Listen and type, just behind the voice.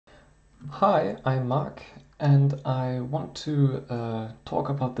Hi, I'm Mark, and I want to talk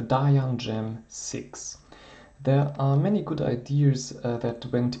about the Dayan Gem 6. There are many good ideas that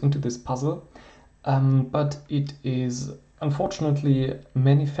went into this puzzle, but it is unfortunately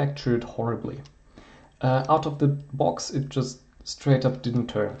manufactured horribly. Out of the box, it just straight up didn't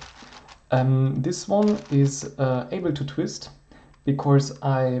turn. This one is able to twist because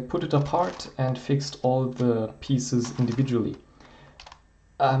I put it apart and fixed all the pieces individually.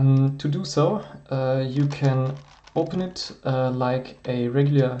 To do so, you can open it like a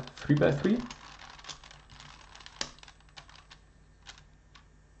regular 3x3.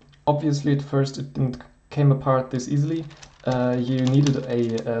 Obviously, at first it didn't came apart this easily. You needed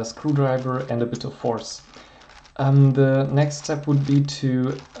a screwdriver and a bit of force. The next step would be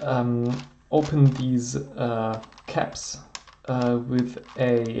to open these caps with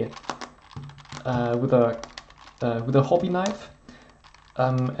a hobby knife.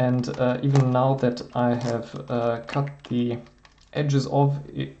 Even now that I have cut the edges off,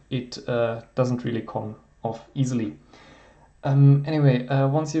 it doesn't really come off easily. Anyway,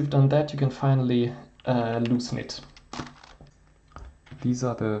 once you've done that, you can finally loosen it. These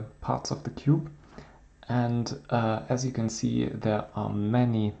are the parts of the cube, and as you can see, there are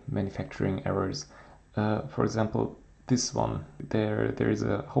many manufacturing errors. For example, this one, there is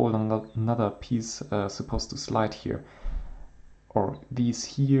a whole another piece supposed to slide here. Or these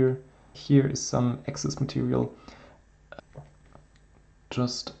here. Here is some excess material.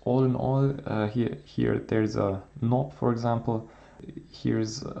 Just all in all, here there's a knob, for example.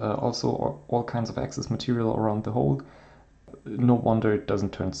 Here's also all kinds of excess material around the hole. No wonder it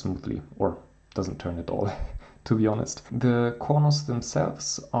doesn't turn smoothly, or doesn't turn at all, to be honest. The corners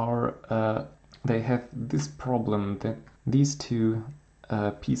themselves are, they have this problem that these two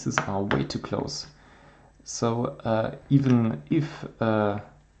pieces are way too close. So even if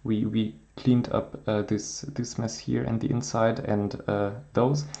we cleaned up this mess here and the inside and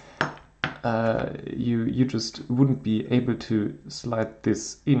those, you just wouldn't be able to slide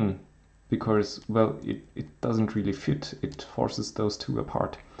this in because, well, it doesn't really fit. It forces those two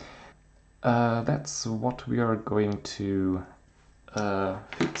apart. That's what we are going to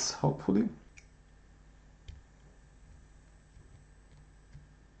fix, hopefully.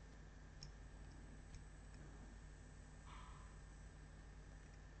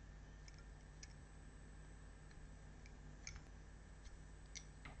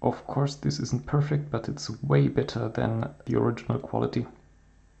 Of course, this isn't perfect, but it's way better than the original quality.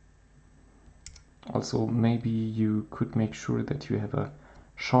 Also, maybe you could make sure that you have a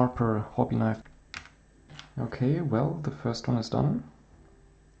sharper hobby knife. Okay, well, the first one is done.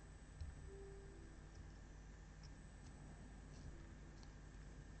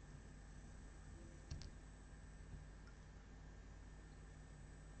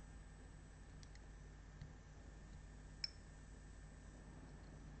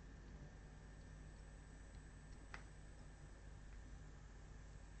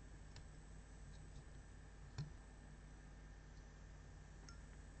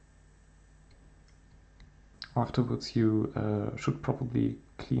 Afterwards, you should probably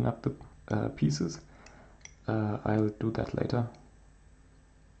clean up the pieces. I'll do that later.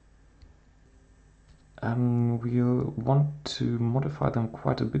 We'll want to modify them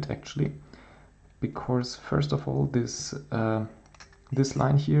quite a bit actually, because first of all, this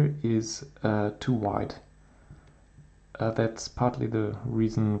line here is too wide. That's partly the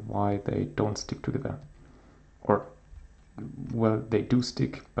reason why they don't stick together. Or, well, they do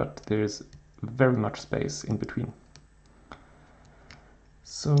stick, but there's very much space in between.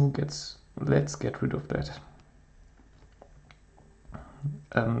 So let's get rid of that.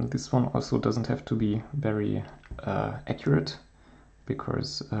 This one also doesn't have to be very accurate,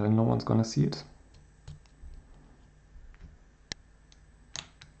 because no one's gonna see it.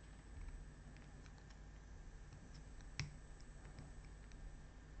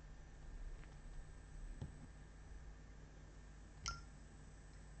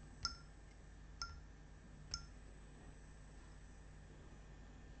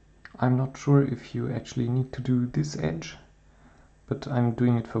 I'm not sure if you actually need to do this edge, but I'm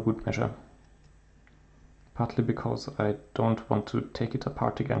doing it for good measure. Partly because I don't want to take it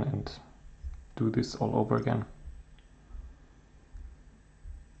apart again and do this all over again.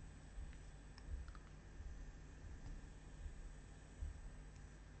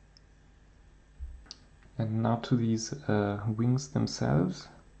 And now to these wings themselves.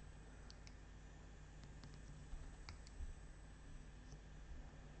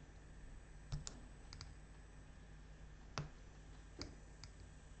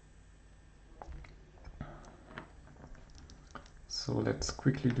 So let's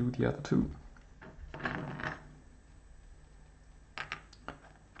quickly do the other two.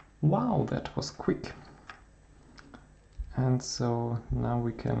 Wow, that was quick. And so now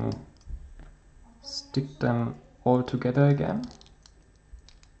we can stick them all together again.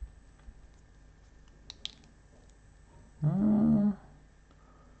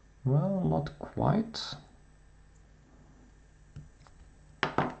 Well, not quite.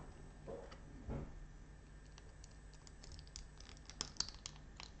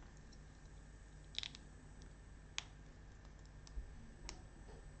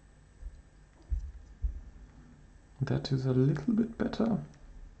 That is a little bit better.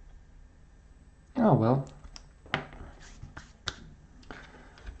 Oh well.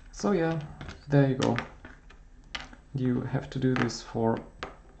 So yeah, there you go. You have to do this for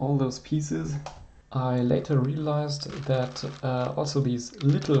all those pieces. I later realized that also these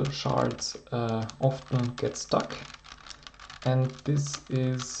little shards often get stuck, and this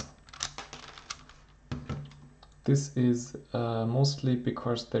is mostly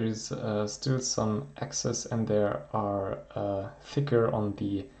because there is still some excess and there are thicker on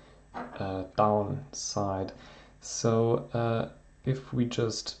the down side. So if we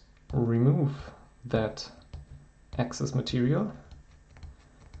just remove that excess material,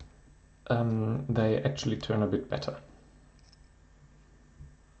 they actually turn a bit better.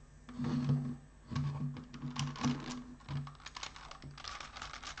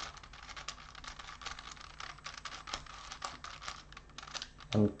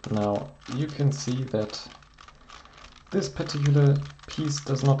 And now you can see that this particular piece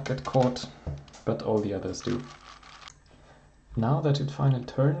does not get caught, but all the others do. Now that it finally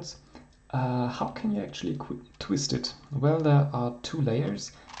turns, how can you actually twist it? Well, there are two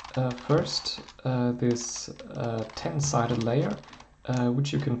layers. First, this 10-sided layer,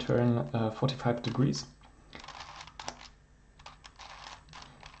 which you can turn 45 degrees.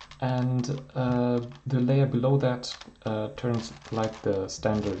 And the layer below that turns like the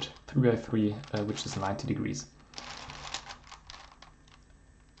standard 3x3, which is 90 degrees.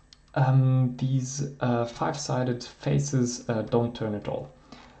 These 5-sided faces don't turn at all.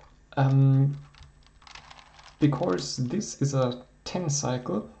 Because this is a 10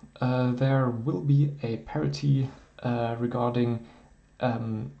 cycle, there will be a parity regarding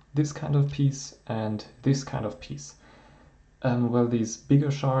this kind of piece and this kind of piece. Well, these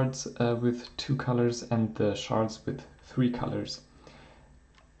bigger shards with 2 colors and the shards with 3 colors.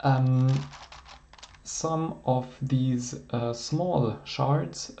 Some of these small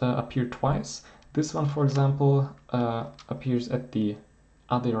shards appear twice. This one, for example, appears at the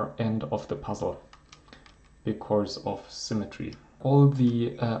other end of the puzzle because of symmetry. All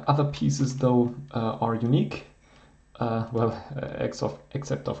the other pieces, though, are unique, well,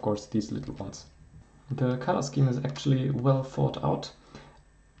 except of course these little ones. The color scheme is actually well thought out.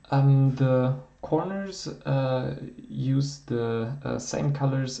 The corners use the same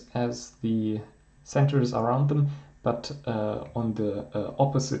colors as the centers around them, but on the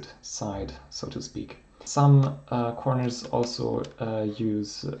opposite side, so to speak. Some corners also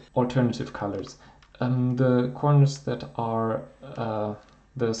use alternative colors. The corners that are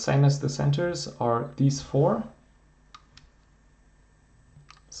the same as the centers are these 4.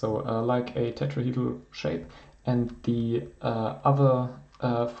 So like a tetrahedral shape, and the other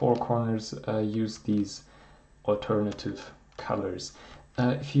 4 corners use these alternative colors.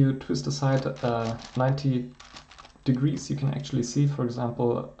 If you twist aside 90 degrees, you can actually see, for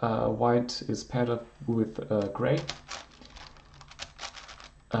example, white is paired up with gray,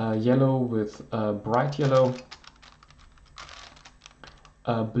 yellow with bright yellow,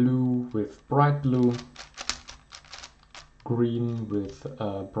 blue with bright blue, green with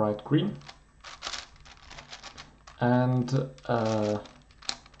bright green, and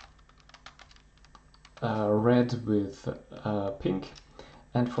red with pink.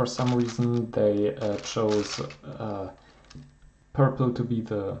 And for some reason they chose purple to be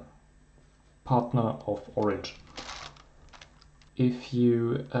the partner of orange. If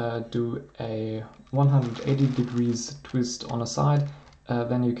you do a 180 degrees twist on a side,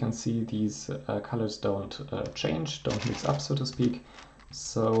 then you can see these colors don't change, don't mix up, so to speak.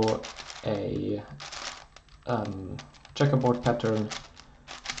 So a checkerboard pattern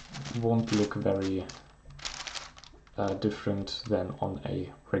won't look very different than on a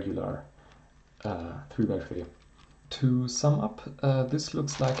regular 3x3. To sum up, this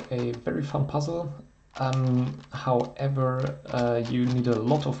looks like a very fun puzzle. However, you need a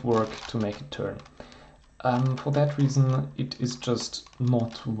lot of work to make it turn. For that reason, it is just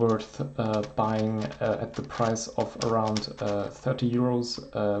not worth buying at the price of around 30 euros,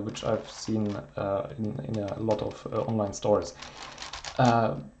 which I've seen in a lot of online stores.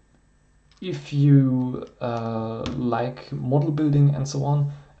 If you like model building and so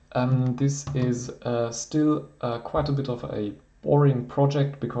on, this is still quite a bit of a boring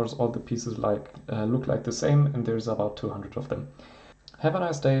project because all the pieces look like the same and there's about 200 of them. Have a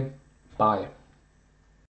nice day. Bye.